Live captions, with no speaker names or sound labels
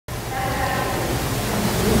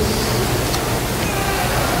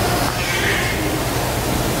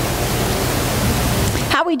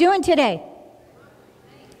doing today?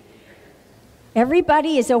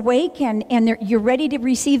 Everybody is awake and you're ready to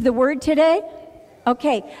receive the word today?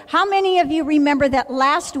 Okay. How many of you remember that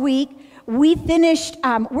last week we finished,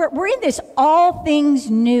 we're in this all things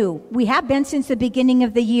new. We have been since the beginning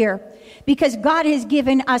of the year because God has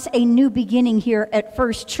given us a new beginning here at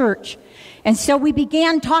First Church. And so we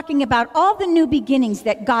began talking about all the new beginnings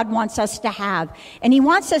that God wants us to have. And He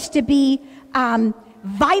wants us to be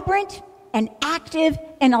vibrant and active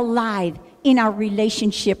and alive in our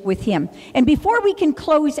relationship with Him. And before we can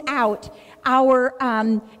close out our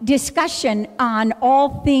discussion on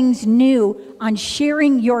all things new, on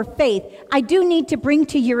sharing your faith, I do need to bring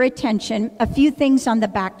to your attention a few things on the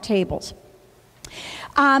back tables.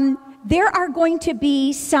 There are going to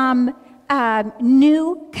be some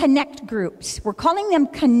new connect groups. We're calling them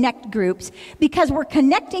connect groups because we're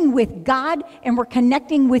connecting with God and we're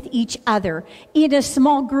connecting with each other in a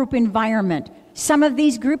small group environment. Some of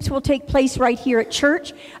these groups will take place right here at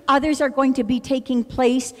church. Others are going to be taking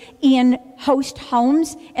place in host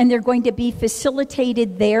homes, and they're going to be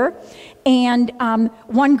facilitated there. And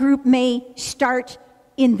one group may start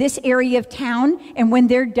in this area of town, and when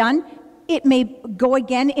they're done, it may go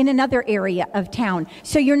again in another area of town.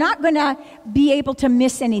 So you're not going to be able to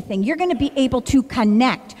miss anything. You're going to be able to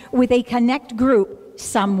connect with a connect group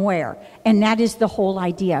somewhere. And that is the whole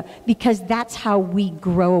idea, because that's how we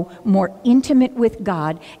grow more intimate with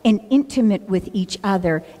God and intimate with each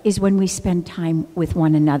other, is when we spend time with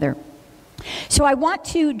one another. So I want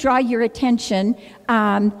to draw your attention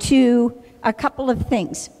to a couple of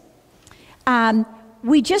things.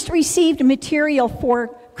 We just received material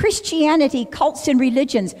for Christianity, cults, and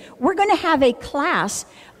religions. We're going to have a class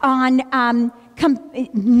on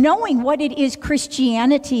knowing what it is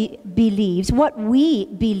Christianity believes, what we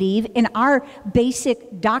believe in our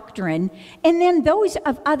basic doctrine, and then those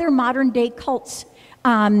of other modern day cults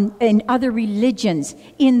and other religions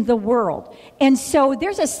in the world. And so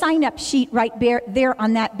there's a sign-up sheet right there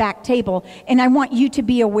on that back table, and I want you to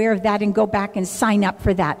be aware of that and go back and sign up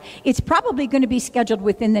for that. It's probably going to be scheduled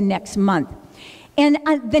within the next month. And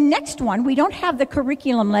the next one, we don't have the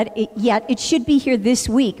curriculum yet. It should be here this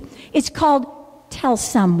week. It's called Tell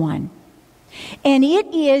Someone. And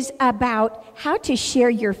it is about how to share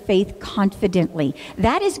your faith confidently.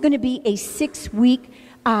 That is going to be a 6-week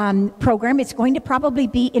program. It's going to probably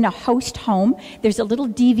be in a host home. There's a little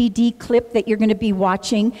DVD clip that you're going to be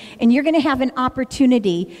watching, and you're going to have an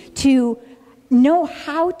opportunity to know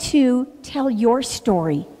how to tell your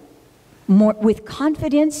story more with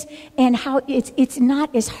confidence, and how it's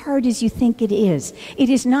not as hard as you think it is. It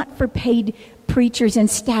is not for paid preachers and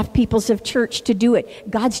staff peoples of church to do it.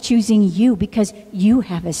 God's choosing you because you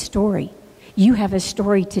have a story. You have a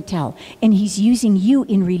story to tell, and He's using you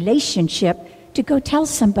in relationship to go tell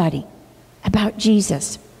somebody about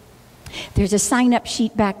Jesus. There's a sign-up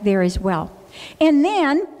sheet back there as well. And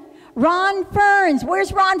then Ron Ferns.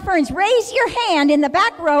 Where's Ron Ferns? Raise your hand in the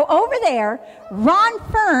back row over there. Ron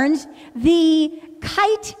Ferns, the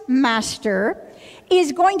kite master,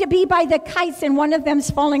 is going to be by the kites, and one of them's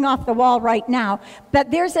falling off the wall right now.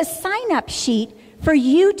 But there's a sign-up sheet for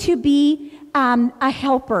you to be a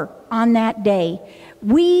helper on that day.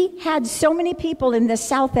 We had so many people in the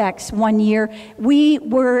South X one year, we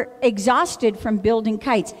were exhausted from building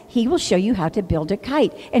kites. He will show you how to build a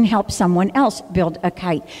kite and help someone else build a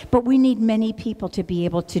kite. But we need many people to be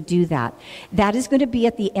able to do that. That is going to be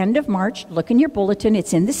at the end of March. Look in your bulletin.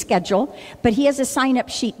 It's in the schedule. But he has a sign-up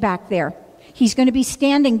sheet back there. He's going to be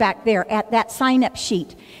standing back there at that sign-up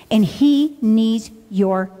sheet. And he needs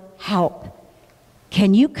your help.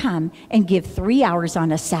 Can you come and give 3 hours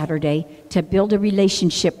on a Saturday to build a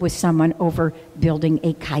relationship with someone over building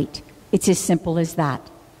a kite? It's as simple as that,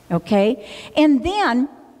 okay? And then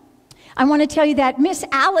I want to tell you that Miss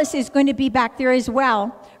Alice is going to be back there as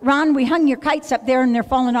well. Ron, we hung your kites up there and they're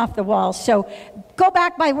falling off the wall. So go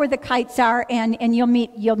back by where the kites are and you'll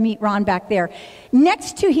meet Ron back there.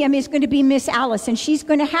 Next to him is going to be Miss Alice, and she's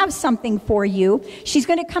going to have something for you. She's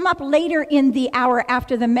going to come up later in the hour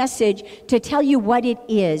after the message to tell you what it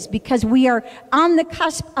is, because we are on the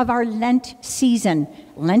cusp of our Lent season.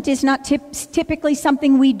 Lent is not typically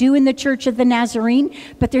something we do in the Church of the Nazarene,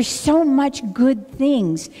 but there's so much good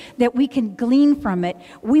things that we can glean from it.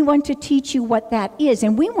 We want to teach you what that is,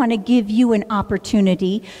 and we want to give you an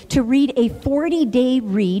opportunity to read a 40-day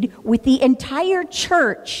read with the entire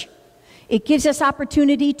church. It gives us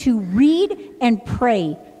opportunity to read and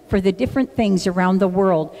pray for the different things around the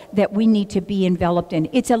world that we need to be enveloped in.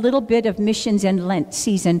 It's a little bit of missions and Lent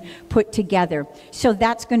season put together. So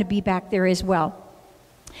that's going to be back there as well.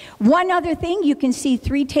 One other thing, you can see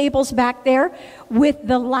 3 tables back there with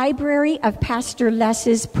the library of Pastor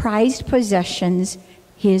Les's prized possessions,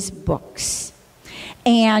 his books.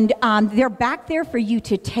 And they're back there for you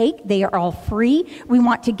to take. They are all free. We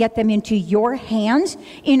want to get them into your hands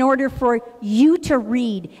in order for you to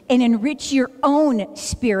read and enrich your own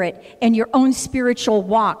spirit and your own spiritual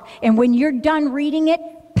walk. And when you're done reading it,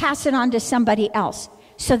 pass it on to somebody else,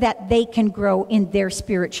 so that they can grow in their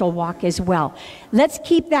spiritual walk as well. Let's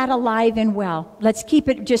keep that alive and well. Let's keep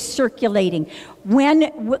it just circulating.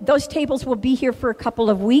 Those tables will be here for a couple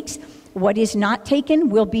of weeks. What is not taken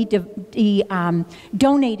will be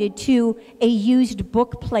donated to a used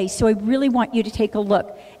book place. So I really want you to take a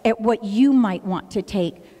look at what you might want to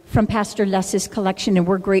take from Pastor Les's collection, and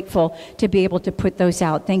we're grateful to be able to put those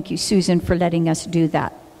out. Thank you, Susan, for letting us do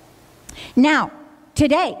that. Now,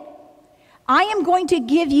 today, I am going to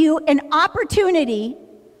give you an opportunity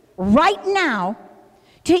right now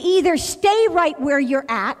to either stay right where you're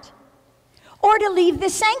at or to leave the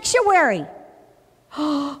sanctuary.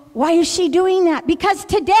 Why is she doing that? Because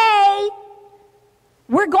today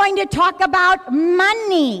we're going to talk about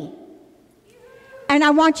money. And I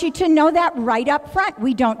want you to know that right up front.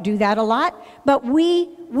 We don't do that a lot, but we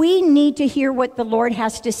need to hear what the Lord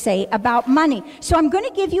has to say about money. So I'm going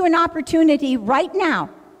to give you an opportunity right now,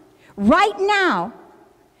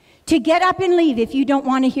 to get up and leave if you don't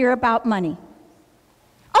want to hear about money.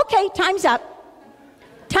 Okay, time's up.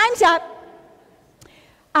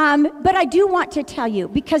 But I do want to tell you,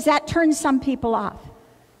 because that turns some people off.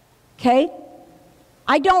 Okay?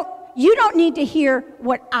 You don't need to hear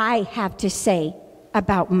what I have to say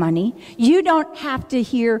about money. You don't have to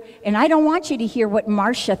hear, and I don't want you to hear what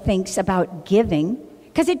Marcia thinks about giving,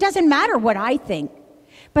 because it doesn't matter what I think.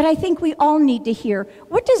 But I think we all need to hear,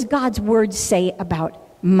 what does God's word say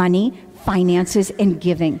about money, finances, and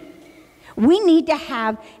giving? We need to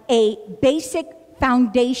have a basic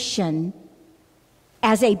foundation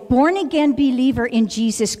as a born-again believer in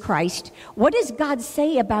Jesus Christ. What does God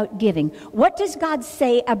say about giving? What does God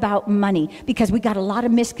say about money? Because we got a lot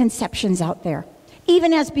of misconceptions out there.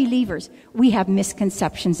 Even as believers, we have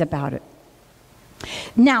misconceptions about it.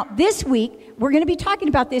 Now, this week, we're going to be talking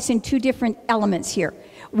about this in 2 different elements here.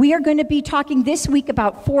 We are going to be talking this week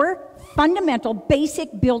about 4 fundamental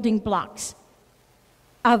basic building blocks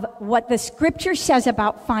of what the scripture says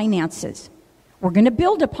about finances. We're going to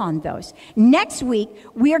build upon those. Next week,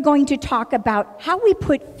 we are going to talk about how we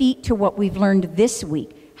put feet to what we've learned this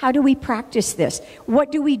week. How do we practice this?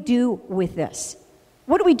 What do we do with this?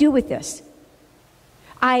 What do we do with this?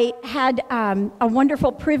 I had a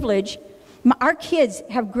wonderful privilege. Our kids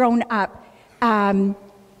have grown up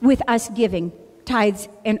with us giving tithes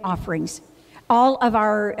and offerings. All of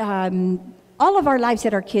our lives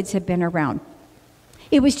that our kids have been around.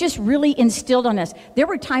 It was just really instilled on us. There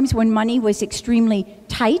were times when money was extremely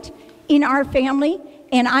tight in our family,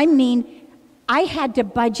 and I mean, I had to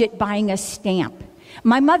budget buying a stamp.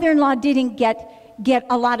 My mother-in-law didn't get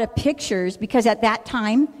a lot of pictures because at that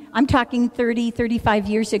time, I'm talking 30, 35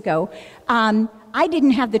 years ago, I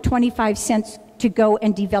didn't have the 25 cents to go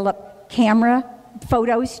and develop camera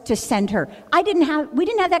photos to send her. We didn't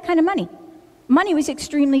have that kind of money. Money was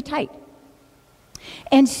extremely tight.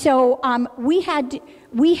 And so we had,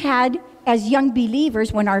 as young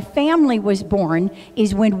believers, when our family was born,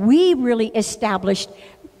 is when we really established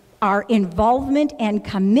our involvement and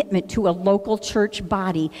commitment to a local church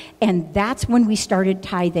body. And that's when we started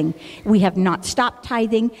tithing. We have not stopped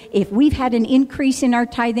tithing. If we've had an increase in our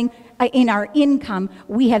tithing, in our income,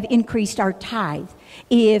 we have increased our tithe.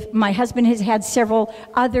 If my husband has had several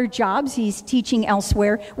other jobs, he's teaching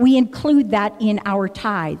elsewhere, we include that in our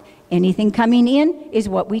tithe. Anything coming in is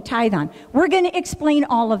what we tithe on. We're going to explain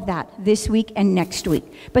all of that this week and next week.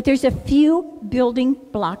 But there's a few building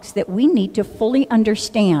blocks that we need to fully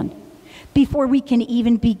understand before we can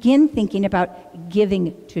even begin thinking about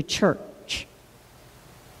giving to church.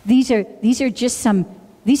 These are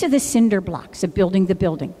the cinder blocks of building the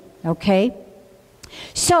building, okay?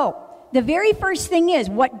 So, the very first thing is,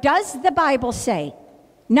 what does the Bible say?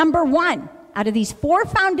 Number 1, out of these 4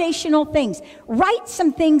 foundational things, write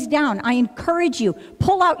some things down. I encourage you,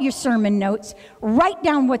 pull out your sermon notes, write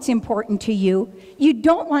down what's important to you. You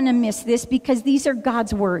don't want to miss this because these are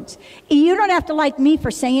God's words. You don't have to like me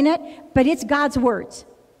for saying it, but it's God's words.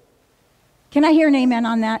 Can I hear an amen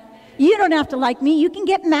on that? You don't have to like me. You can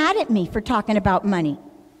get mad at me for talking about money.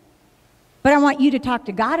 But I want you to talk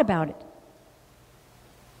to God about it.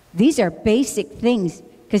 These are basic things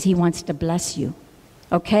because He wants to bless you.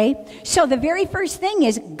 Okay? So the very first thing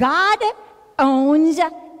is God owns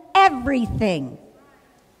everything.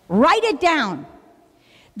 Write it down.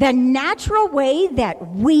 The natural way that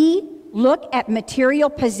we look at material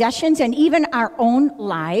possessions and even our own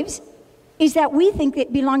lives is that we think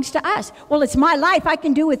it belongs to us. Well, it's my life. I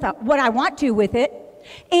can do with what I want to with it.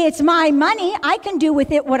 It's my money. I can do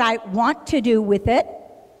with it what I want to do with it.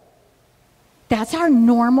 That's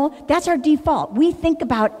our default. We think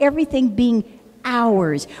about everything being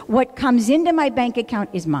ours. What comes into my bank account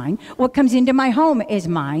is mine. What comes into my home is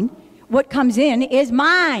mine. What comes in is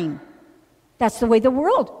mine. That's the way the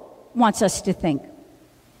world wants us to think.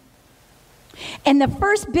 And the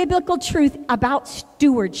first biblical truth about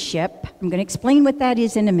stewardship, I'm going to explain what that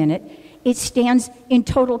is in a minute. It stands in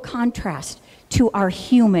total contrast to our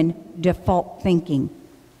human default thinking.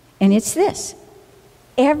 And it's this: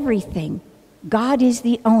 everything. God is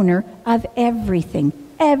the owner of everything.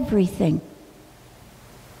 Everything.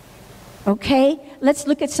 Okay? Let's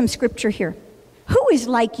look at some scripture here. Who is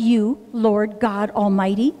like you, Lord God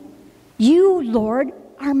Almighty? You, Lord,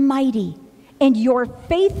 are mighty, and your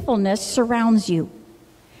faithfulness surrounds you.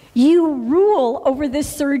 You rule over the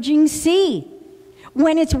surging sea.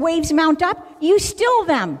 When its waves mount up, you still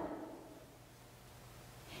them.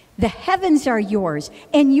 The heavens are yours,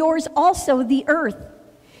 and yours also the earth.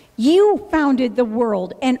 You founded the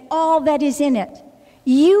world and all that is in it.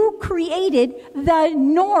 You created the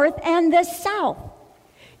north and the south.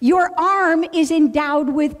 Your arm is endowed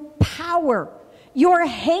with power. Your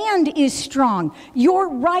hand is strong. Your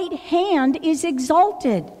right hand is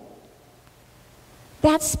exalted.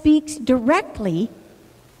 That speaks directly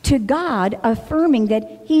to God affirming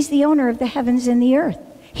that He's the owner of the heavens and the earth.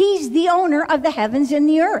 He's the owner of the heavens and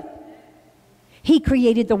the earth. He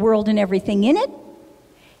created the world and everything in it.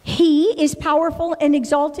 He is powerful and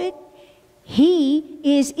exalted. He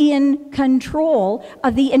is in control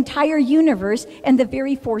of the entire universe and the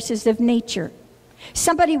very forces of nature.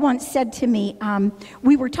 Somebody once said to me,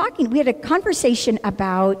 we had a conversation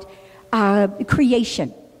about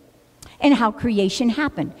creation and how creation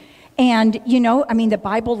happened. And, the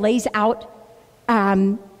Bible lays out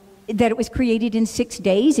that it was created in 6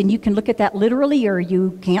 days, and you can look at that literally, or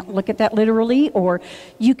you can't look at that literally, or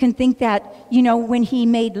you can think that, when He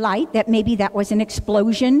made light, that maybe that was an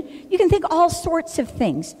explosion. You can think all sorts of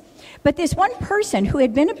things. But this one person who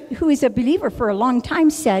is a believer for a long time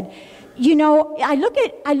said, I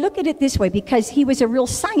look at it this way, because he was a real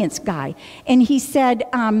science guy. And he said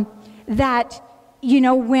that,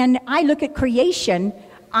 when I look at creation,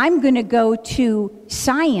 I'm going to go to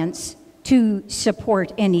science to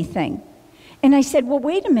support anything. And I said, well,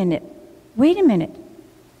 wait a minute.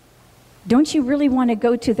 Don't you really want to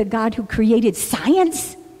go to the God who created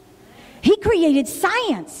science? He created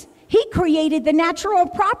science. He created the natural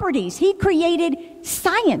properties. He created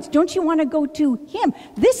science. Don't you want to go to Him?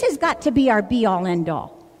 This has got to be our be-all,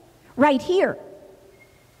 end-all. Right here.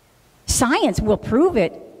 Science will prove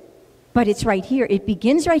it, but it's right here. It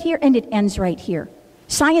begins right here and it ends right here.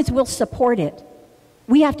 Science will support it.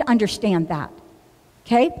 We have to understand that.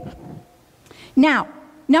 Okay? Now,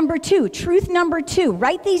 truth number two,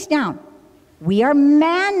 write these down. We are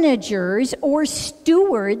managers or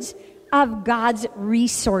stewards of God's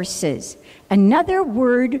resources. Another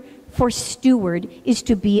word for steward is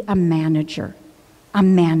to be a manager. A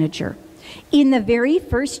manager. In the very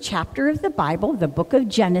first chapter of the Bible, the book of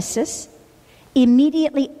Genesis,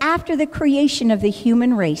 immediately after the creation of the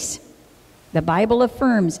human race, the Bible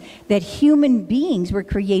affirms that human beings were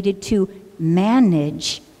created to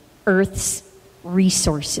manage Earth's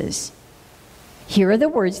resources. Here are the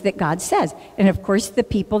words that God says. And of course, the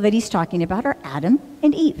people that He's talking about are Adam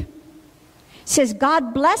and Eve. It says,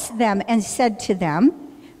 God blessed them and said to them,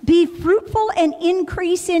 be fruitful and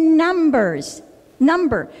increase in number.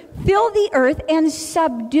 Fill the earth and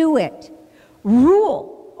subdue it. Rule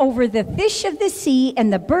over the fish of the sea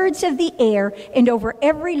and the birds of the air, and over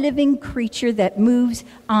every living creature that moves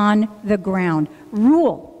on the ground.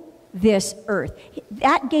 Rule this earth.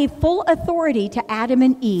 That gave full authority to Adam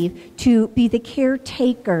and Eve to be the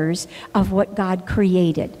caretakers of what God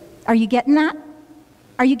created. Are you getting that?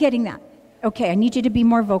 Are you getting that? Okay, I need you to be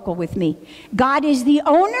more vocal with me. God is the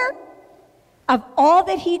owner of all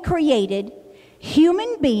that He created.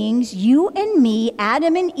 Human beings, you and me,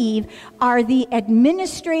 Adam and Eve, are the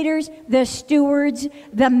administrators, the stewards,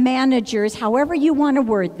 the managers, however you want to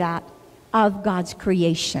word that, of God's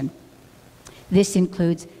creation. This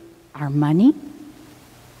includes our money,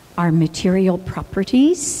 our material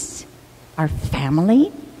properties, our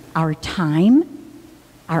family, our time,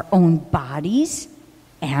 our own bodies,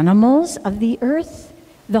 animals of the earth,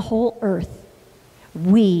 the whole earth.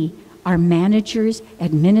 We are managers,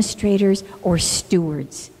 administrators, or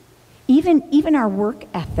stewards. Even our work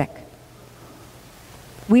ethic.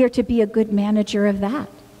 We are to be a good manager of that.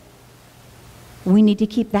 We need to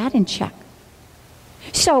keep that in check.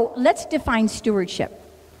 So let's define stewardship.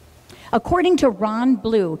 According to Ron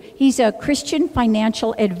Blue, he's a Christian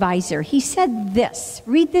financial advisor. He said this,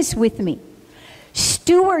 read this with me.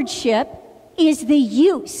 Stewardship is the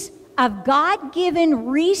use of God-given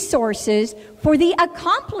resources for the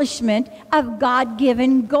accomplishment of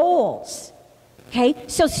God-given goals. Okay,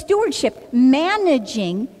 so stewardship,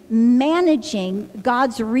 managing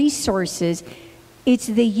God's resources, it's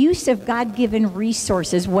the use of God-given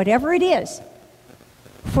resources, whatever it is,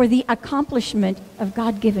 for the accomplishment of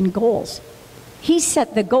God-given goals. He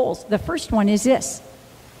set the goals. The first one is this: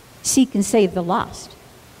 seek and save the lost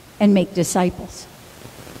and make disciples.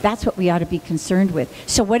 That's what we ought to be concerned with.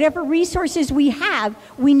 So whatever resources we have,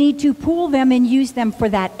 we need to pool them and use them for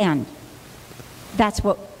that end. That's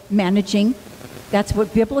what managing, that's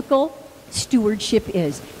what biblical stewardship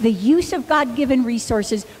is. The use of God-given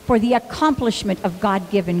resources for the accomplishment of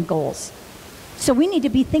God-given goals. So we need to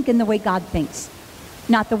be thinking the way God thinks,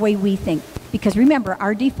 not the way we think. Because remember,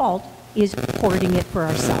 our default is hoarding it for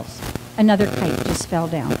ourselves. Another kite just fell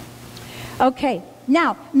down. Okay,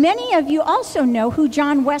 now, many of you also know who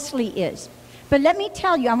John Wesley is. But let me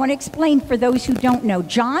tell you, I want to explain for those who don't know.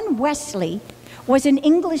 John Wesley was an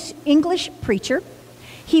English preacher.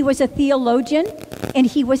 He was a theologian, and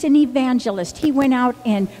he was an evangelist. He went out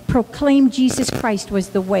and proclaimed Jesus Christ was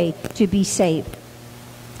the way to be saved.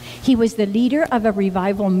 He was the leader of a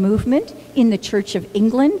revival movement in the Church of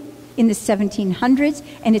England in the 1700s,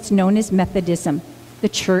 and it's known as Methodism,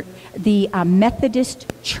 the Methodist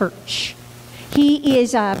Church. He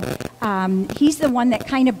is he's the one that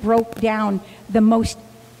kind of broke down the most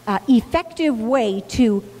effective way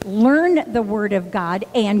to learn the Word of God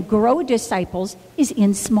and grow disciples is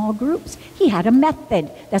in small groups. He had a method.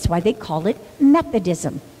 That's why they call it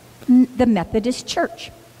Methodism, the Methodist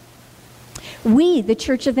Church. We, the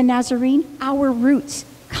Church of the Nazarene, our roots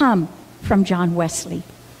come from John Wesley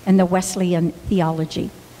and the Wesleyan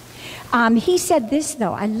theology. He said this,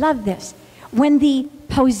 though. I love this. When the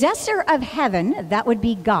possessor of heaven, that would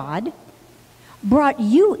be God, brought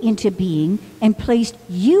you into being and placed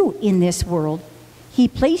you in this world, he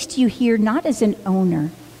placed you here not as an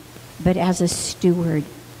owner, but as a steward,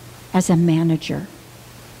 as a manager,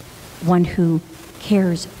 one who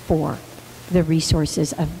cares for the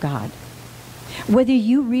resources of God. Whether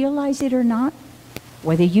you realize it or not,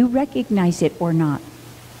 whether you recognize it or not,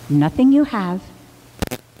 nothing you have,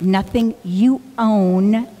 nothing you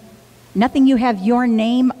own, nothing you have your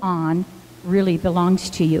name on really belongs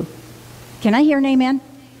to you. Can I hear an amen?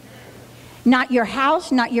 Not your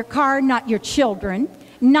house, not your car, not your children,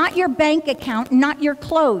 not your bank account, not your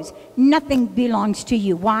clothes. Nothing belongs to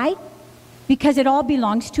you. Why? Because it all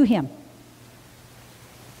belongs to Him.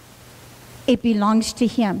 It belongs to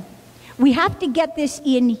Him. We have to get this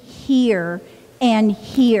in here and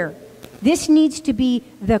here. This needs to be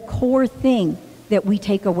the core thing that we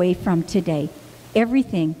take away from today.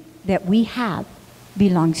 Everything that we have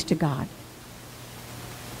belongs to God.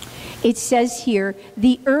 It says here,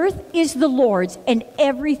 the earth is the Lord's and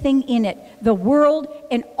everything in it, the world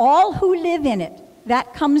and all who live in it.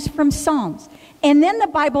 That comes from Psalms. And then the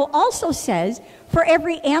Bible also says, for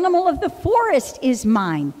every animal of the forest is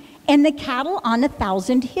mine, and the cattle on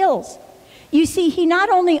 1,000 hills. You see, He not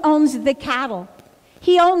only owns the cattle,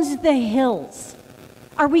 He owns the hills.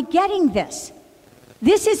 Are we getting this?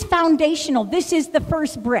 This is foundational. This is the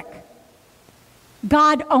first brick.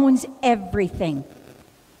 God owns everything.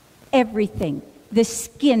 Everything. The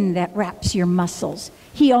skin that wraps your muscles.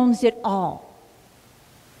 He owns it all.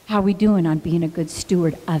 How are we doing on being a good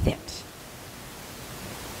steward of it?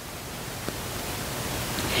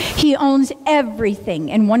 He owns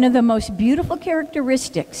everything. And one of the most beautiful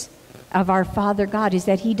characteristics of our Father God is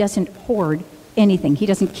that He doesn't hoard anything. He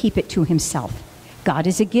doesn't keep it to Himself. God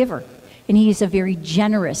is a giver, and He is a very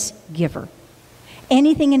generous giver.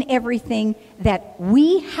 Anything and everything that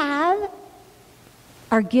we have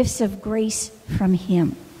are gifts of grace from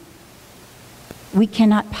Him. We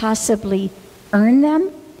cannot possibly earn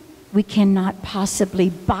them. We cannot possibly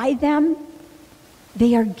buy them.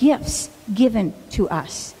 They are gifts given to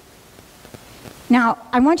us. Now,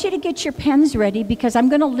 I want you to get your pens ready because I'm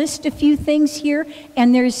going to list a few things here,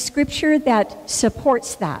 and there's scripture that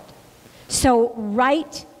supports that. So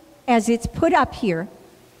write as it's put up here,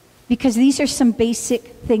 because these are some basic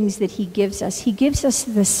things that He gives us. He gives us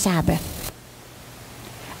the Sabbath,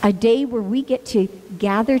 a day where we get to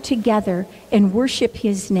gather together and worship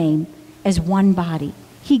His name as one body.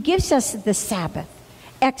 He gives us the Sabbath,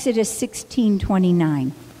 Exodus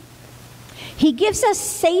 16:29. He gives us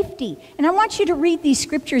safety. And I want you to read these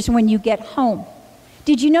scriptures when you get home.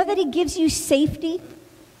 Did you know that He gives you safety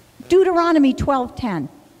Deuteronomy 12:10.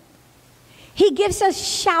 He gives us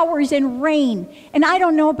showers and rain. And I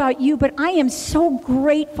don't know about you, but I am so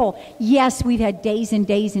grateful. Yes, we've had days and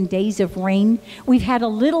days and days of rain. We've had a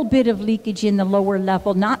little bit of leakage in the lower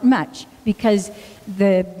level, not much, because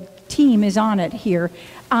the team is on it here.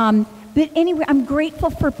 But anyway, I'm grateful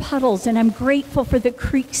for puddles, and I'm grateful for the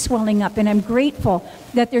creek swelling up, and I'm grateful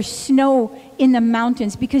that there's snow in the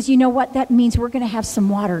mountains, because you know what? That means we're going to have some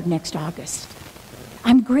water next August.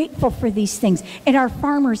 I'm grateful for these things. And our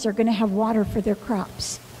farmers are going to have water for their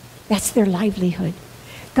crops. That's their livelihood.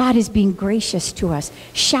 God is being gracious to us.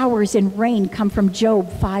 Showers and rain come from Job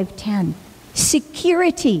 5:10.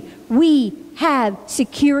 Security. We have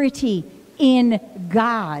security in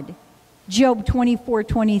God. Job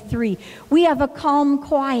 24:23. We have a calm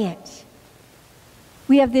quiet.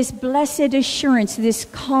 We have this blessed assurance, this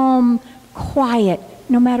calm quiet.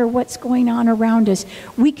 No matter what's going on around us,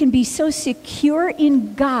 we can be so secure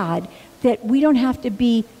in God that we don't have to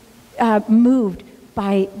be moved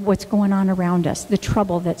by what's going on around us, the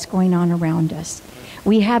trouble that's going on around us.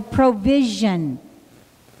 We have provision.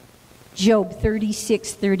 Job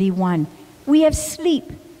 36:31. We have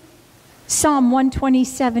sleep. Psalm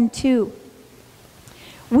 127:2.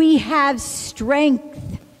 We have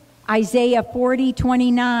strength. Isaiah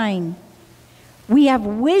 40:29. We have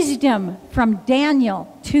wisdom from Daniel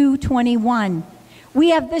 2:21. We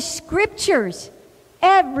have the scriptures.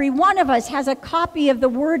 Every one of us has a copy of the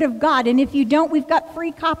Word of God. And if you don't, we've got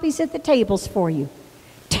free copies at the tables for you.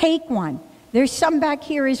 Take one. There's some back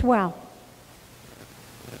here as well.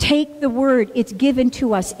 Take the Word. It's given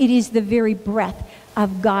to us. It is the very breath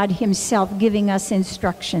of God Himself giving us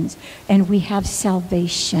instructions. And we have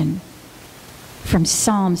salvation from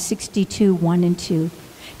Psalm 62:1 and 2.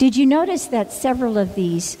 Did you notice that several of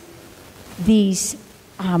these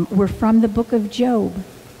were from the book of Job?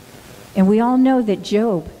 And we all know that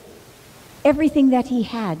Job, everything that he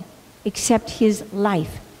had except his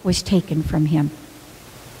life was taken from him.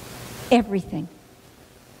 Everything.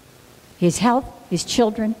 His health, his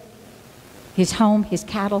children, his home, his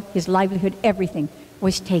cattle, his livelihood, everything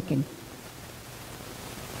was taken.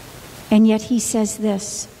 And yet he says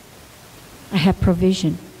this, I have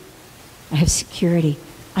provision, I have security,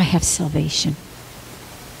 I have salvation.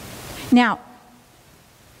 Now,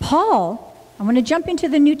 Paul, I want to jump into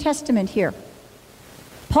the New Testament here.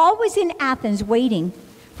 Paul was in Athens waiting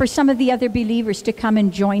for some of the other believers to come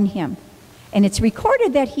and join him. And it's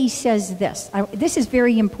recorded that he says this. This is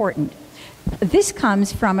very important. This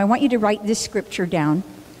comes from, I want you to write this scripture down,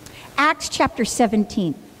 Acts chapter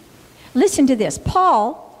 17. Listen to this.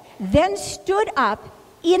 Paul then stood up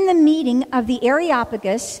in the meeting of the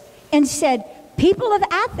Areopagus and said, "People of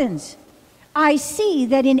Athens, I see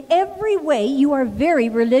that in every way you are very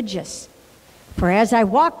religious. For as I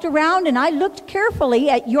walked around and I looked carefully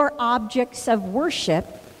at your objects of worship,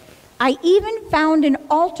 I even found an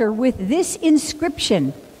altar with this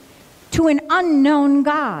inscription, 'To an unknown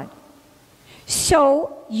God.'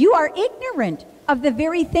 So you are ignorant of the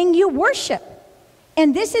very thing you worship.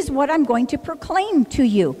 And this is what I'm going to proclaim to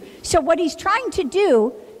you." So what he's trying to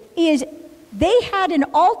do is, they had an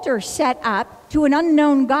altar set up to an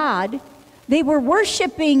unknown God. They were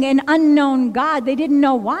worshiping an unknown God. They didn't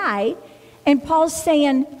know why. And Paul's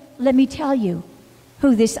saying, let me tell you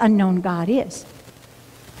who this unknown God is.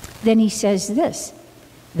 Then he says this,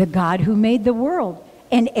 "The God who made the world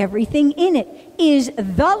and everything in it is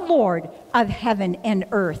the Lord of heaven and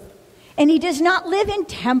earth. And he does not live in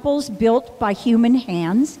temples built by human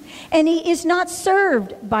hands, and he is not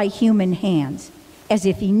served by human hands as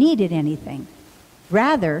if he needed anything.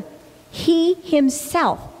 Rather, he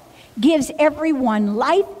himself gives everyone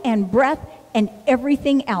life and breath and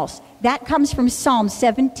everything else." That comes from Psalm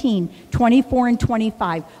 17:24 and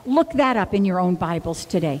 25. Look that up in your own Bibles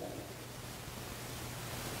today.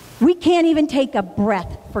 We can't even take a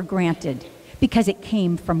breath for granted because it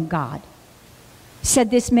came from God.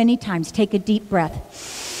 Said this many times. Take a deep breath.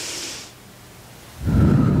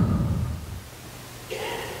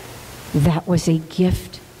 That was a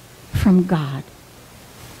gift from God.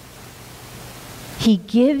 He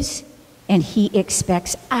gives and he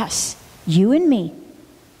expects us, you and me,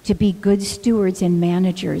 to be good stewards and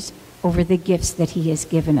managers over the gifts that he has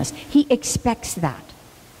given us. He expects that.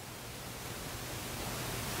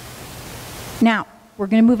 Now, we're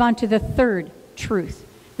going to move on to the third truth.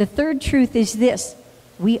 The third truth is this: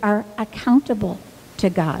 we are accountable to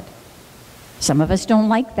God. Some of us don't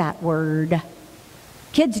like that word.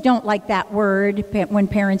 Kids don't like that word when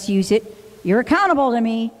parents use it. You're accountable to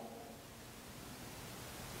me.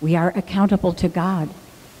 We are accountable to God.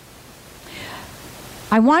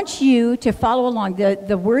 I want you to follow along.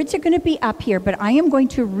 The words are going to be up here, but I am going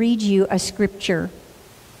to read you a scripture.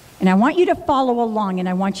 And I want you to follow along, and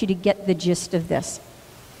I want you to get the gist of this.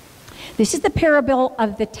 This is the parable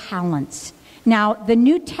of the talents. Now, the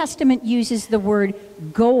New Testament uses the word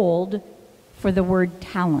gold for the word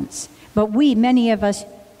talents. But we, many of us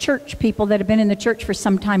church people that have been in the church for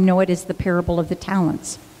some time, know it as the parable of the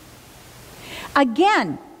talents.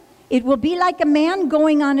 Again, it will be like a man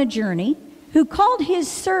going on a journey who called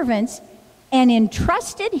his servants and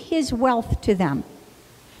entrusted his wealth to them.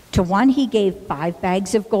 To one he gave 5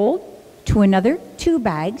 bags of gold, to another 2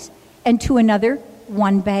 bags, and to another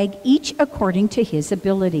 1 bag, each according to his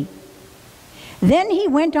ability. Then he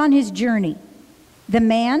went on his journey. The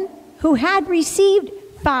man who had received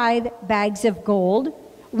 5 bags of gold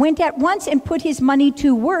went at once and put his money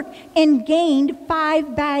to work and gained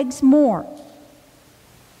 5 bags more.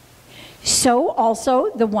 So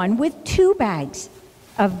also the one with 2 bags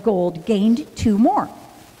of gold gained 2 more.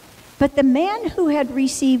 But the man who had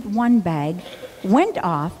received 1 bag went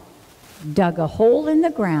off, dug a hole in the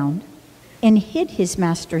ground, and hid his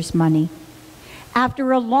master's money.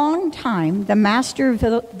 After a long time, the master of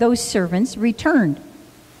those servants returned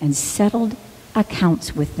and settled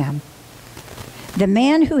accounts with them. The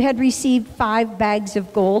man who had received 5 bags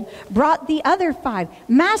of gold brought the other 5.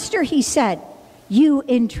 Master, he said, you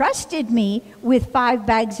entrusted me with 5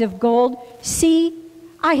 bags of gold. See,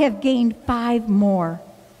 I have gained 5 more.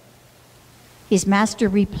 His master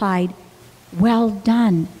replied, well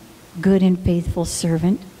done, good and faithful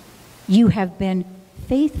servant. You have been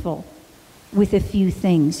faithful with a few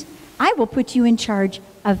things. I will put you in charge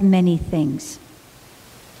of many things.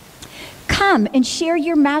 Come and share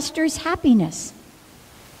your master's happiness.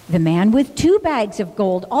 The man with 2 bags of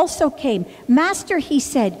gold also came. Master, he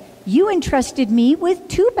said, you entrusted me with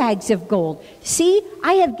 2 bags of gold. See,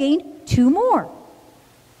 I have gained 2 more.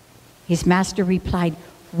 His master replied,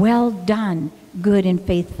 well done, good and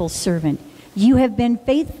faithful servant. You have been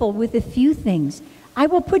faithful with a few things. I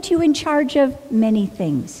will put you in charge of many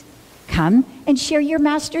things. Come and share your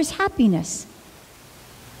master's happiness.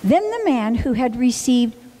 Then the man who had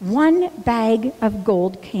received 1 bag of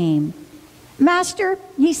gold came. Master,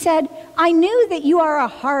 he said, I knew that you are a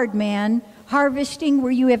hard man, harvesting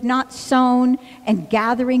where you have not sown and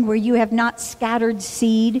gathering where you have not scattered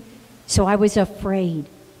seed. So I was afraid,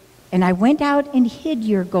 and I went out and hid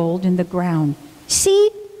your gold in the ground.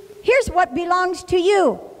 See, here's what belongs to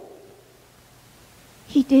you.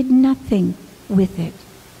 He did nothing with it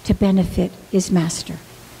to benefit his master.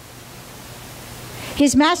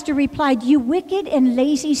 His master replied, you wicked and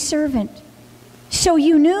lazy servant. So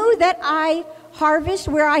you knew that I harvest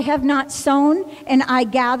where I have not sown, and I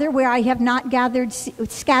gather where I have not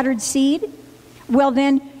scattered seed? Well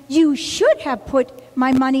then, you should have put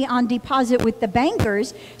my money on deposit with the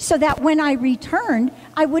bankers, so that when I returned,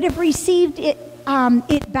 I would have received it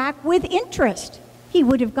back with interest. He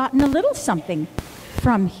would have gotten a little something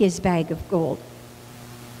from his bag of gold.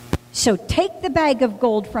 So take the bag of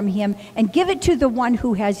gold from him and give it to the one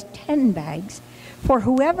who has 10 bags. For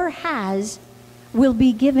whoever has will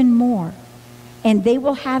be given more, and they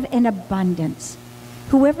will have an abundance.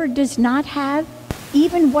 Whoever does not have,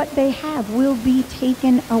 even what they have will be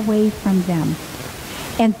taken away from them.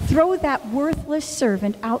 And throw that worthless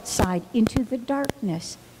servant outside into the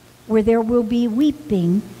darkness, where there will be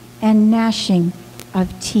weeping and gnashing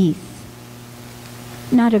of teeth.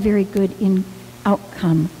 Not a very good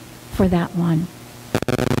outcome for that one.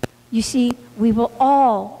 You see, we will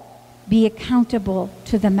all be accountable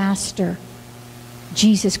to the Master,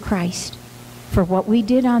 Jesus Christ, for what we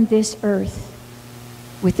did on this earth,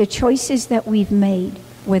 with the choices that we've made,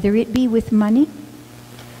 whether it be with money,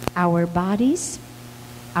 our bodies,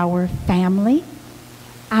 our family,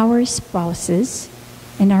 our spouses,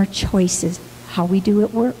 and our choices, how we do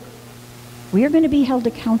at work. We are going to be held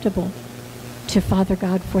accountable to Father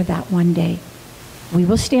God for that one day. We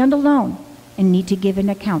will stand alone and need to give an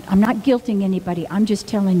account. I'm not guilting anybody. I'm just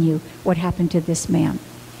telling you what happened to this man.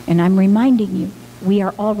 And I'm reminding you, we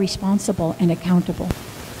are all responsible and accountable.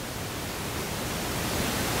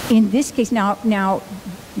 In this case, now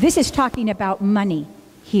this is talking about money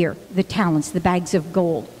here, the talents, the bags of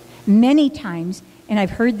gold. Many times, and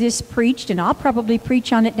I've heard this preached, and I'll probably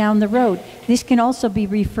preach on it down the road, this can also be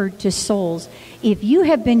referred to souls. If you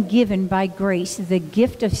have been given by grace the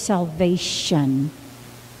gift of salvation,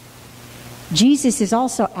 Jesus is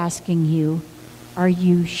also asking you, are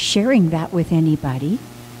you sharing that with anybody?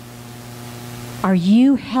 Are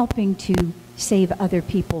you helping to save other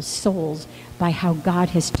people's souls by how God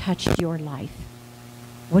has touched your life?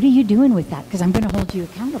 What are you doing with that? Because I'm going to hold you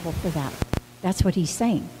accountable for that. That's what he's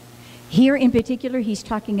saying. Here in particular, he's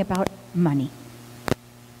talking about money.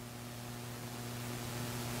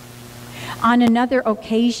 On another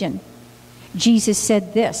occasion, Jesus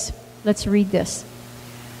said this. Let's read this.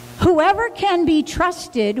 Whoever can be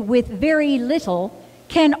trusted with very little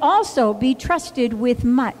can also be trusted with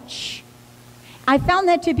much. I found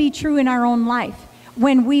that to be true in our own life.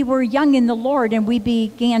 When we were young in the Lord and we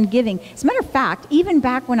began giving. As a matter of fact, even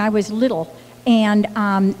back when I was little, and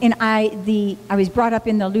I was brought up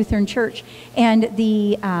in the Lutheran church, and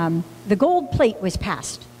the gold plate was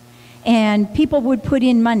passed, and people would put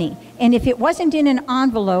in money, and if it wasn't in an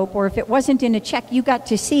envelope or if it wasn't in a check, you got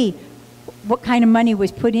to see what kind of money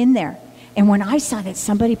was put in there. And when I saw that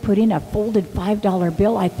somebody put in a folded $5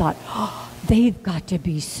 bill, I thought, oh, they've got to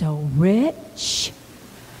be so rich.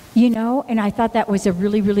 You know, and I thought that was a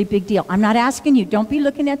really, really big deal. I'm not asking you, don't be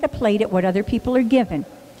looking at the plate at what other people are given.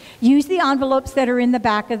 Use the envelopes that are in the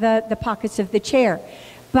back of the pockets of the chair.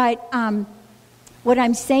 But what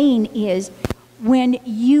I'm saying is, what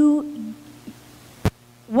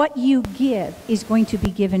you give is going to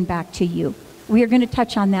be given back to you. We are going to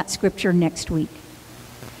touch on that scripture next week.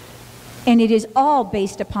 And it is all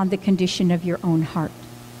based upon the condition of your own heart.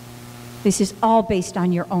 This is all based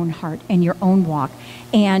on your own heart and your own walk,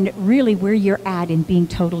 and really where you're at in being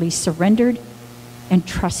totally surrendered and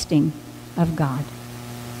trusting of God.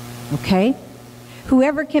 Okay?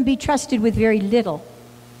 Whoever can be trusted with very little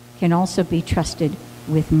can also be trusted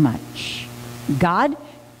with much. God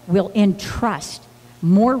will entrust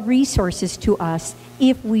more resources to us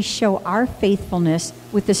if we show our faithfulness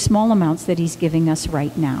with the small amounts that He's giving us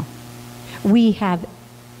right now. We have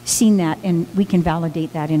seen that, and we can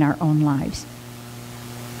validate that in our own lives.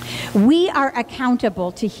 We are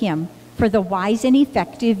accountable to Him for the wise and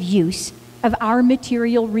effective use of our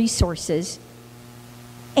material resources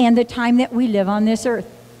and the time that we live on this earth.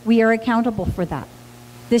 We are accountable for that.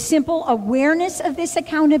 The simple awareness of this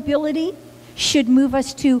accountability should move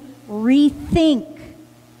us to rethink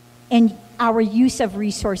and our use of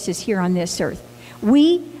resources here on this earth.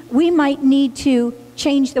 We might need to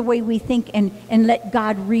change the way we think and let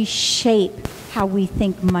God reshape how we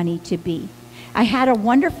think money to be. I had a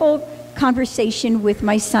wonderful conversation with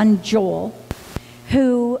my son Joel,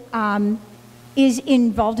 who is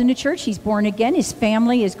involved in a church. He's born again. His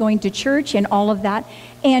family is going to church and all of that.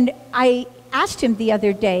 And I asked him the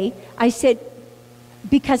other day, I said,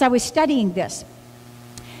 because I was studying this,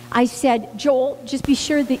 I said, Joel, just be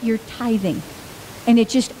sure that you're tithing. And it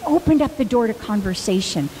just opened up the door to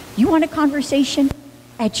conversation. You want a conversation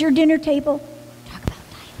at your dinner table? Talk about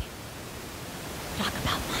tithing. Talk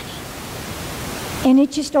about money. And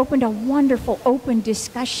it just opened a wonderful, open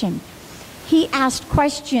discussion. He asked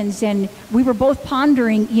questions, and we were both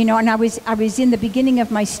pondering, you know, and I was in the beginning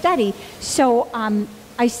of my study. So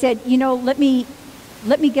I said, you know, let me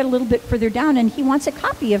get a little bit further down, and he wants a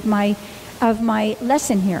copy of my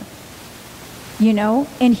lesson here. You know,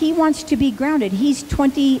 and he wants to be grounded. He's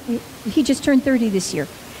 20, he just turned 30 this year.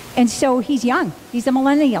 And so he's young. He's a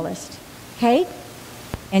millennialist, okay?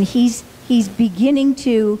 And he's beginning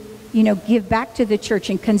to, you know, give back to the church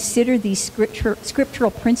and consider these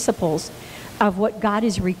scriptural principles of what God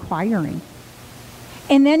is requiring.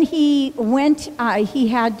 And then he went, he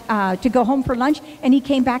had to go home for lunch, and he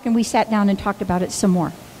came back and we sat down and talked about it some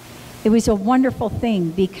more. It was a wonderful thing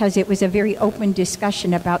because it was a very open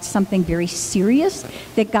discussion about something very serious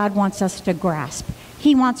that God wants us to grasp.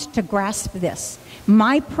 He wants to grasp this.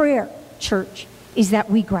 My prayer, church, is that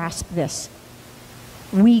we grasp this.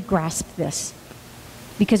 We grasp this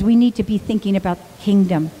because we need to be thinking about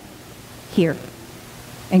kingdom here.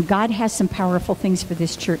 And God has some powerful things for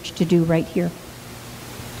this church to do right here.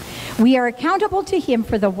 We are accountable to Him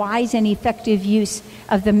for the wise and effective use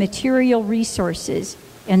of the material resources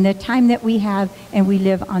and the time that we have and we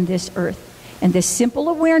live on this earth. And the simple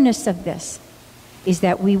awareness of this is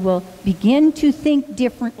that we will begin to think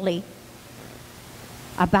differently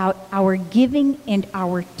about our giving and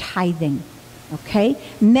our tithing. Okay?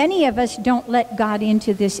 Many of us don't let God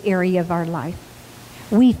into this area of our life.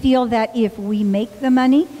 We feel that if we make the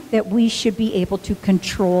money, that we should be able to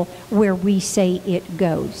control where we say it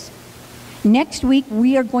goes. Next week,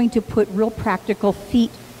 we are going to put real practical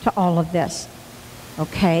feet to all of this.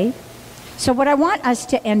 Okay? So what I want us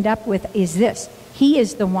to end up with is this. He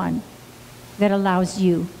is the one that allows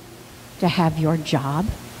you to have your job.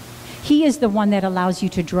 He is the one that allows you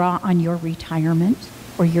to draw on your retirement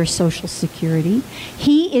or your Social Security.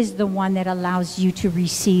 He is the one that allows you to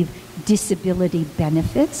receive disability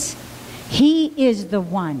benefits. He is the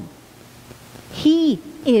one. He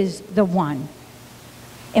is the one.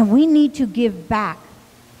 And we need to give back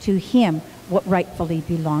to Him what rightfully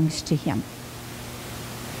belongs to Him.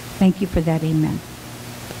 Thank you for that. Amen.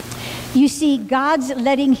 You see, God's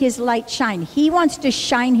letting his light shine. He wants to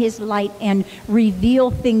shine his light and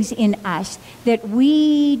reveal things in us that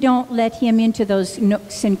we don't let him into those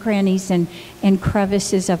nooks and crannies and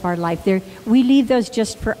crevices of our life. We leave those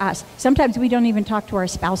just for us. Sometimes we don't even talk to our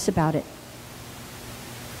spouse about it.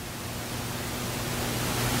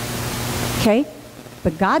 Okay?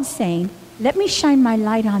 But God's saying, let me shine my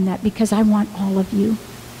light on that because I want all of you.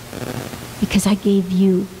 Because I gave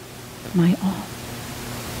you my all.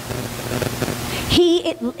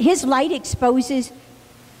 His light exposes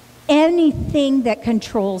anything that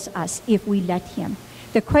controls us if we let him.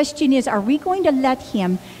 The question is, are we going to let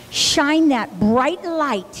him shine that bright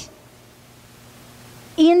light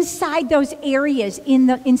inside those areas,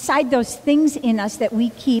 inside those things in us that we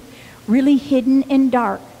keep really hidden and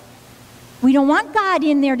dark? We don't want God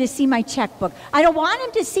in there to see my checkbook. I don't want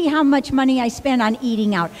him to see how much money I spend on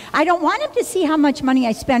eating out. I don't want him to see how much money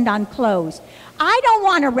I spend on clothes. I don't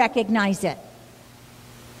want to recognize it.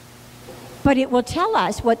 But it will tell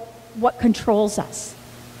us what controls us.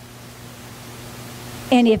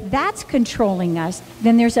 And if that's controlling us,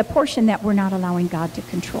 then there's a portion that we're not allowing God to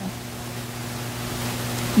control.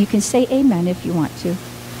 You can say amen if you want to.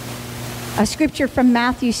 A scripture from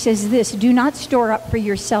Matthew says this: do not store up for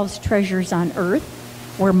yourselves treasures on earth,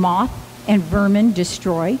 where moth and vermin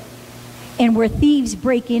destroy, and where thieves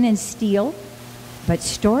break in and steal, but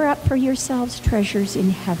store up for yourselves treasures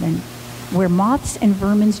in heaven, where moths and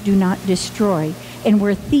vermin do not destroy, and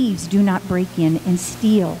where thieves do not break in and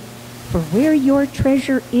steal. For where your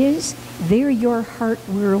treasure is, there your heart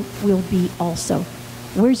will be also.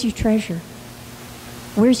 Where's your treasure?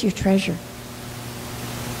 Where's your treasure?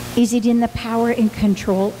 Is it in the power and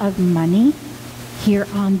control of money here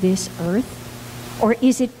on this earth? Or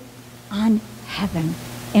is it on heaven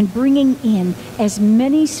and bringing in as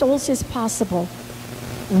many souls as possible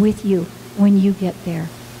with you when you get there?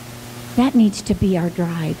 That needs to be our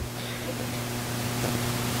drive.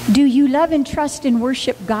 Do you love and trust and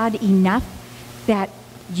worship God enough that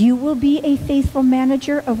you will be a faithful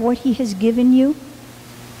manager of what he has given you?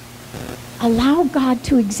 Allow God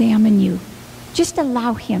to examine you. Just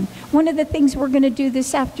allow him. One of the things we're going to do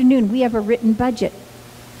this afternoon, we have a written budget.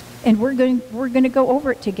 And we're going to go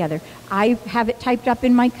over it together. I have it typed up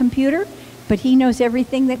in my computer, but he knows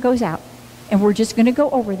everything that goes out. And we're just going to go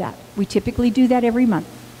over that. We typically do that every month,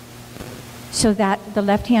 so that the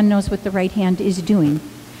left hand knows what the right hand is doing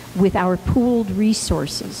with our pooled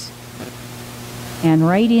resources. And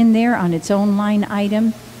right in there on its own line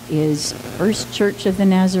item is First Church of the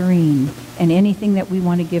Nazarene and anything that we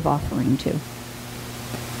want to give offering to.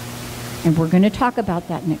 And we're going to talk about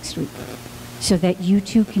that next week so that you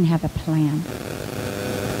too can have a plan.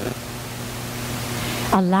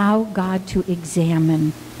 Allow God to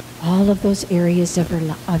examine all of those areas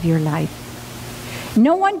of your life.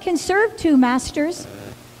 No one can serve two masters.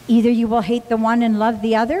 Either you will hate the one and love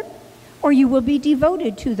the other, or you will be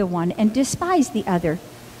devoted to the one and despise the other.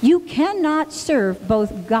 You cannot serve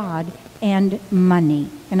both God and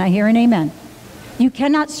money. Can I hear an amen? You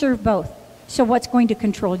cannot serve both. So what's going to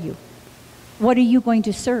control you? What are you going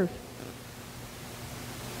to serve?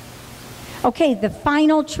 Okay, the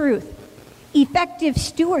final truth. Effective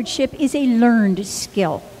stewardship is a learned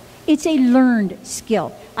skill. It's a learned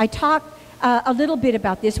skill. I talked a little bit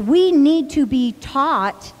about this. We need to be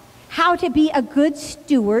taught how to be a good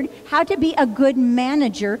steward, how to be a good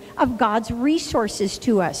manager of God's resources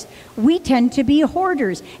to us. We tend to be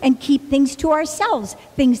hoarders and keep things to ourselves,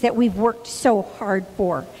 things that we've worked so hard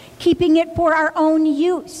for, keeping it for our own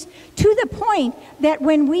use, to the point that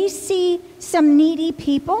when we see some needy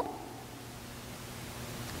people,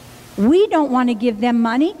 we don't want to give them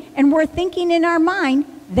money, and we're thinking in our mind,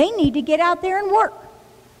 they need to get out there and work.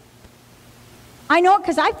 I know it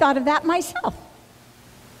because I've thought of that myself.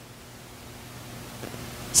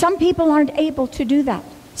 Some people aren't able to do that.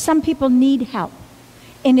 Some people need help.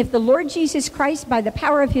 And if the Lord Jesus Christ, by the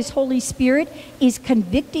power of his Holy Spirit, is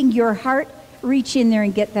convicting your heart, reach in there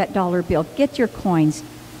and get that dollar bill. Get your coins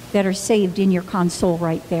that are saved in your console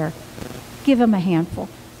right there. Give them a handful.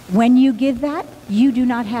 When you give that, you do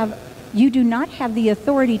not have the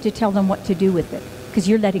authority to tell them what to do with it, because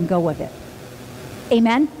you're letting go of it.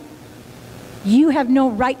 Amen? You have no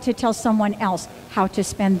right to tell someone else how to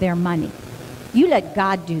spend their money. You let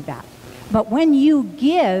God do that. But when you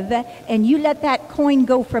give and you let that coin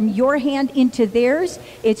go from your hand into theirs,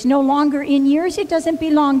 it's no longer in yours. It doesn't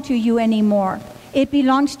belong to you anymore. It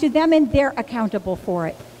belongs to them, and they're accountable for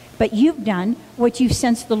it. But you've done what you've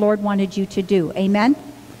sensed the Lord wanted you to do. Amen?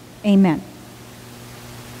 Amen.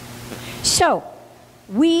 So,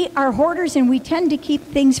 we are hoarders and we tend to keep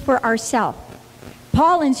things for ourselves.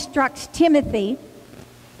 Paul instructs Timothy,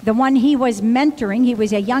 the one he was mentoring. He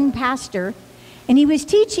was a young pastor, and he was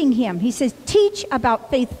teaching him. He says, teach about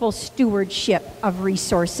faithful stewardship of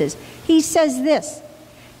resources. He says this,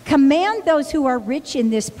 command those who are rich in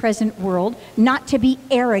this present world not to be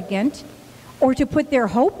arrogant or to put their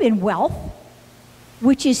hope in wealth,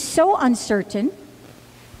 which is so uncertain,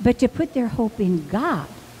 but to put their hope in God,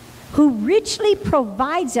 who richly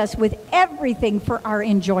provides us with everything for our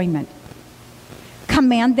enjoyment.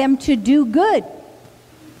 Command them to do good,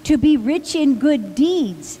 to be rich in good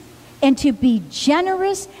deeds, and to be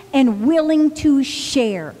generous and willing to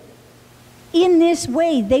share. In this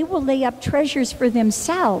way, they will lay up treasures for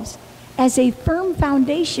themselves as a firm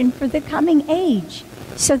foundation for the coming age,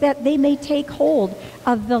 so that they may take hold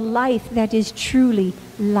of the life that is truly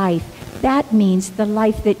life. That means the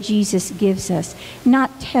life that Jesus gives us,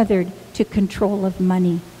 not tethered to control of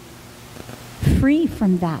money. Free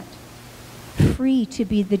from that. Free to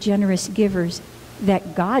be the generous givers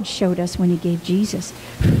that God showed us when he gave Jesus.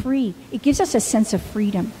 Free. It gives us a sense of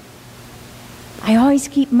freedom. I always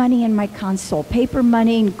keep money in my console, paper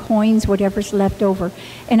money and coins, whatever's left over.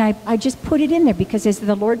 And I just put it in there because as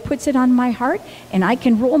the Lord puts it on my heart, and I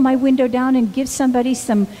can roll my window down and give somebody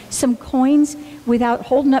some coins without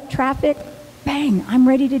holding up traffic, bang, I'm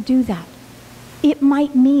ready to do that. It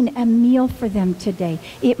might mean a meal for them today.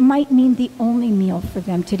 It might mean the only meal for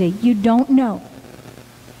them today. You don't know.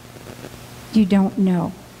 You don't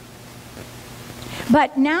know.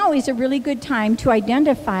 But now is a really good time to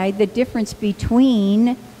identify the difference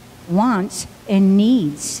between wants and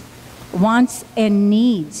needs. Wants and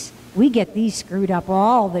needs. We get these screwed up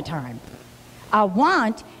all the time. A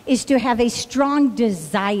want is to have a strong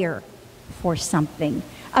desire for something.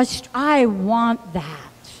 I want that.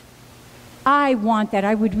 I want that.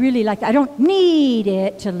 I would really like that. I don't need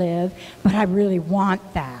it to live, but I really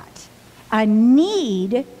want that. A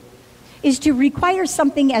need is to require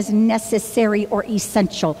something as necessary or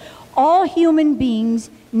essential. All human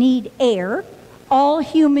beings need air. All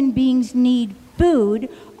human beings need food.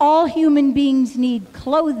 All human beings need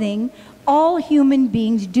clothing. All human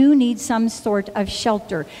beings do need some sort of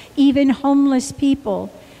shelter. Even homeless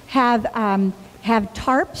people have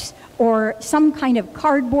tarps or some kind of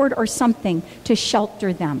cardboard or something to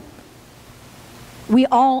shelter them. We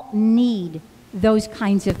all need those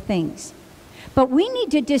kinds of things. But we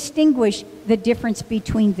need to distinguish the difference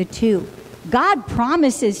between the two. God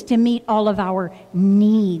promises to meet all of our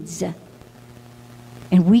needs.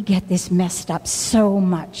 And we get this messed up so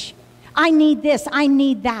much. I need this, I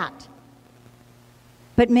need that.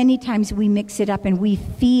 But many times we mix it up and we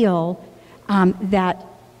feel that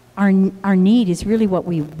our need is really what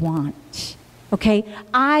we want. Okay?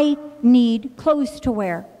 I need clothes to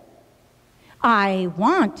wear. I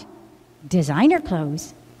want designer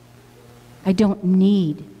clothes. I don't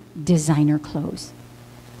need designer clothes.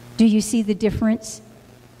 Do you see the difference?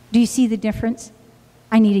 Do you see the difference?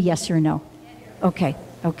 I need a yes or a no.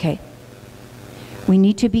 Okay. We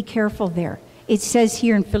need to be careful there. It says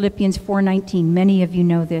here in Philippians 4:19, many of you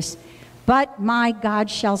know this, but my God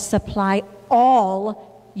shall supply all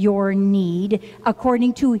your need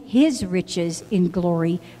according to his riches in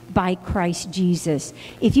glory by Christ Jesus.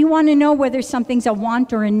 If you want to know whether something's a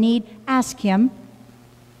want or a need, ask him.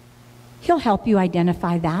 He'll help you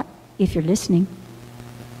identify that if you're listening.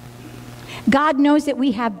 God knows that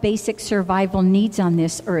we have basic survival needs on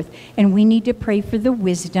this earth, and we need to pray for the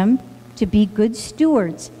wisdom to be good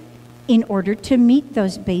stewards in order to meet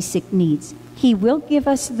those basic needs. He will give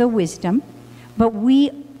us the wisdom, but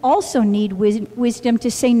we also need wisdom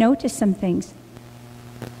to say no to some things.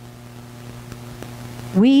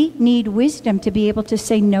 We need wisdom to be able to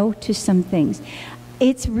say no to some things.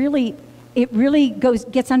 It really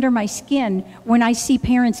gets under my skin when I see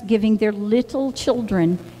parents giving their little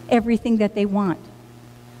children everything that they want.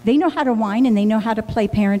 They know how to whine and they know how to play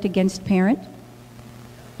parent against parent.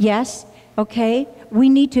 Yes, okay. We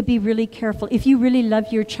need to be really careful. If you really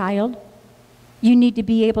love your child, you need to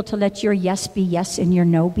be able to let your yes be yes and your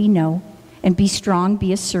no be no, and be strong,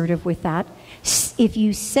 be assertive with that. If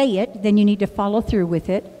you say it, then you need to follow through with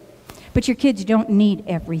it. But your kids don't need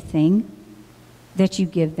everything that you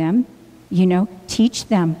give them. You know, teach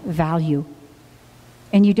them value.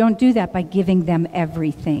 And you don't do that by giving them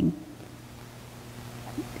everything.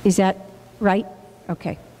 Is that right?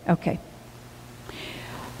 Okay.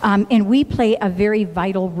 And we play a very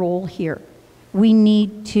vital role here. We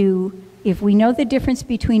need to, if we know the difference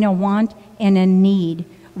between a want and a need,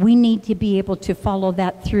 we need to be able to follow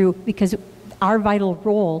that through, because our vital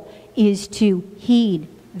role is to heed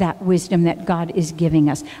that wisdom that God is giving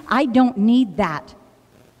us. I don't need that.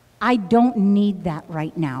 I don't need that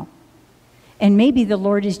right now. And maybe the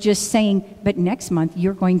Lord is just saying, but next month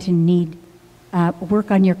you're going to need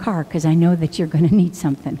work on your car because I know that you're going to need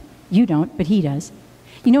something. You don't, but he does.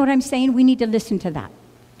 You know what I'm saying? We need to listen to that.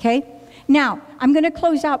 Okay? Now, I'm going to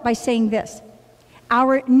close out by saying this.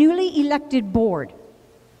 Our newly elected board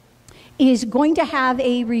is going to have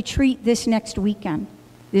a retreat this next weekend,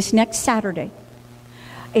 this next Saturday.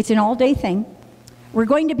 It's an all-day thing. We're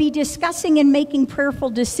going to be discussing and making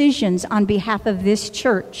prayerful decisions on behalf of this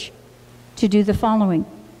church to do the following: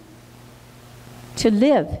 to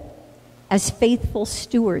live as faithful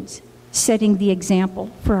stewards, setting the example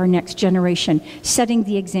for our next generation, setting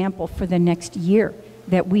the example for the next year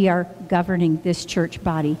that we are governing this church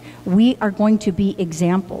body. We are going to be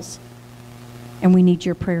examples, and we need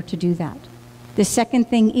your prayer to do that. The second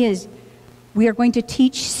thing is we are going to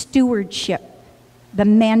teach stewardship, the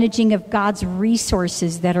managing of God's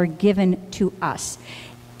resources that are given to us,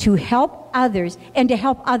 to help others and to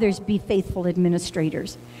help others be faithful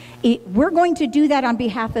administrators. We're going to do that on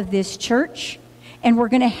behalf of this church, and we're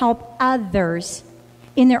going to help others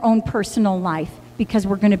in their own personal life because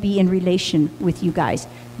we're going to be in relation with you guys.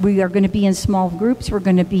 We are going to be in small groups. We're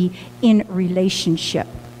going to be in relationship.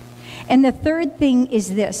 And the third thing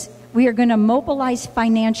is this: we are going to mobilize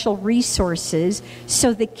financial resources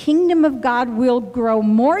so the kingdom of God will grow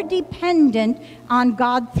more dependent on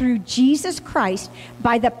God through Jesus Christ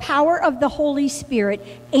by the power of the Holy Spirit,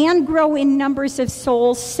 and grow in numbers of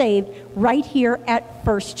souls saved right here at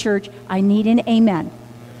First Church. I need an amen.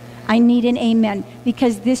 I need an amen,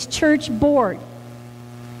 because this church board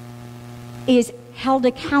is held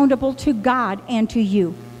accountable to God and to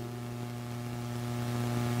you.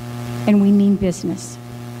 And we mean business.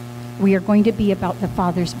 We are going to be about the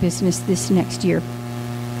Father's business this next year.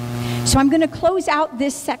 So I'm going to close out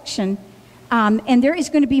this section, and there is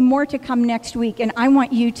going to be more to come next week. And I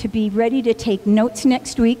want you to be ready to take notes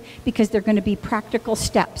next week, because they're going to be practical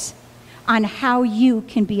steps on how you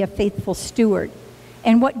can be a faithful steward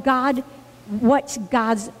and what's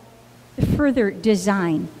God's further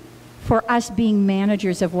design for us being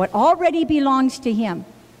managers of what already belongs to Him.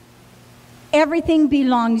 Everything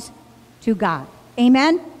belongs to God.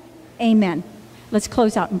 Amen? Amen. Let's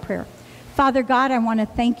close out in prayer. Father God, I want to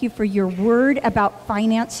thank you for your word about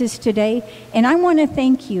finances today. And I want to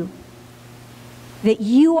thank you that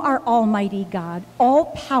you are Almighty God, all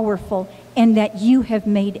powerful, and that you have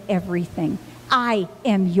made everything. I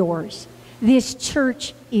am yours. This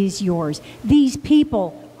church is yours. These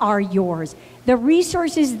people are yours. The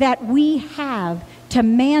resources that we have to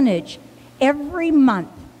manage every month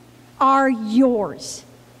are yours.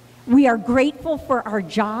 We are grateful for our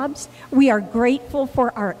jobs. We are grateful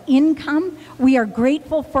for our income. We are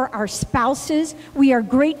grateful for our spouses. We are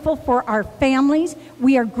grateful for our families.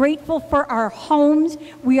 We are grateful for our homes.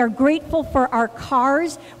 We are grateful for our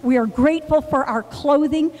cars. We are grateful for our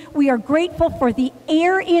clothing. We are grateful for the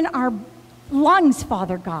air in our lungs,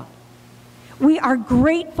 Father God. We are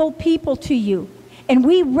grateful people to you, and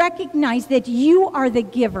we recognize that you are the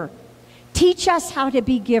giver. Teach us how to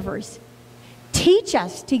be givers. Teach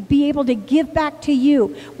us to be able to give back to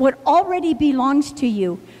you what already belongs to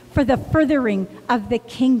you for the furthering of the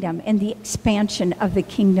kingdom and the expansion of the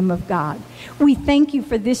kingdom of God. We thank you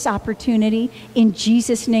for this opportunity. In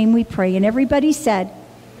Jesus' name we pray. And everybody said,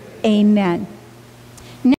 amen.